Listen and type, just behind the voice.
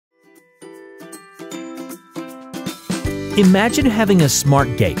Imagine having a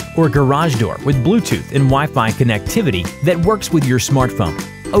smart gate or garage door with Bluetooth and Wi-Fi connectivity that works with your smartphone,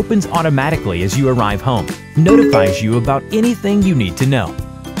 opens automatically as you arrive home, notifies you about anything you need to know,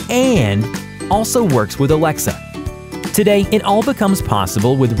 and also works with Alexa. Today, it all becomes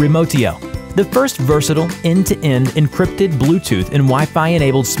possible with Remootio, the first versatile end-to-end encrypted Bluetooth and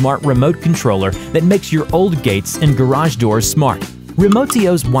Wi-Fi-enabled smart remote controller that makes your old gates and garage doors smart.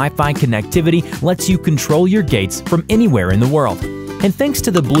 Remootio's Wi-Fi connectivity lets you control your gates from anywhere in the world. And thanks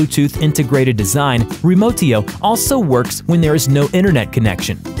to the Bluetooth integrated design, Remootio also works when there is no internet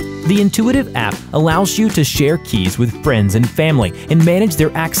connection. The intuitive app allows you to share keys with friends and family and manage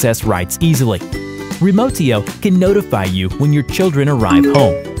their access rights easily. Remootio can notify you when your children arrive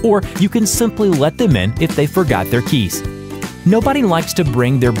home, or you can simply let them in if they forgot their keys. Nobody likes to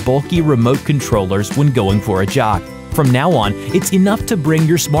bring their bulky remote controllers when going for a jog. From now on, it's enough to bring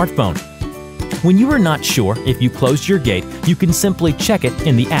your smartphone. When you are not sure if you closed your gate, you can simply check it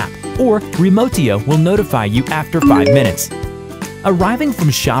in the app, or Remootio will notify you after 5 minutes. Arriving from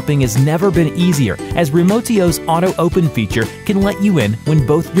shopping has never been easier, as Remootio's auto open feature can let you in when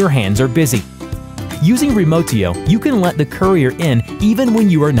both your hands are busy. Using Remootio, you can let the courier in even when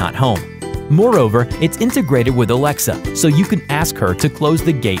you are not home. Moreover, it's integrated with Alexa, so you can ask her to close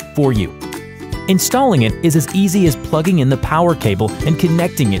the gate for you. Installing it is as easy as plugging in the power cable and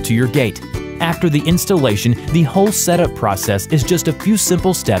connecting it to your gate. After the installation, the whole setup process is just a few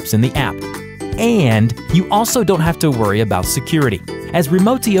simple steps in the app. And you also don't have to worry about security, as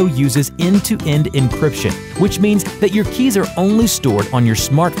Remootio uses end-to-end encryption, which means that your keys are only stored on your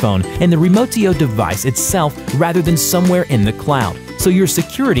smartphone and the Remootio device itself rather than somewhere in the cloud, so your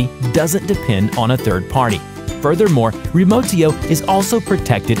security doesn't depend on a third party. Furthermore, Remootio is also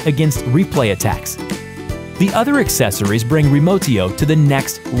protected against replay attacks. The other accessories bring Remootio to the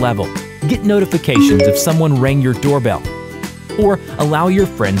next level. Get notifications if someone rang your doorbell, or allow your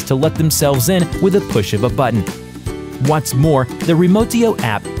friends to let themselves in with a push of a button. What's more, the Remootio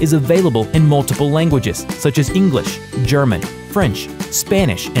app is available in multiple languages such as English, German, French,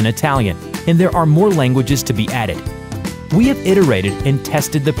 Spanish, and Italian, and there are more languages to be added. We have iterated and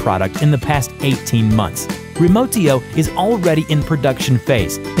tested the product in the past 18 months. Remootio is already in production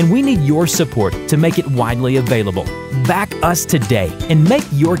phase, and we need your support to make it widely available. Back us today and make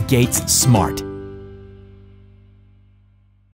your gates smart.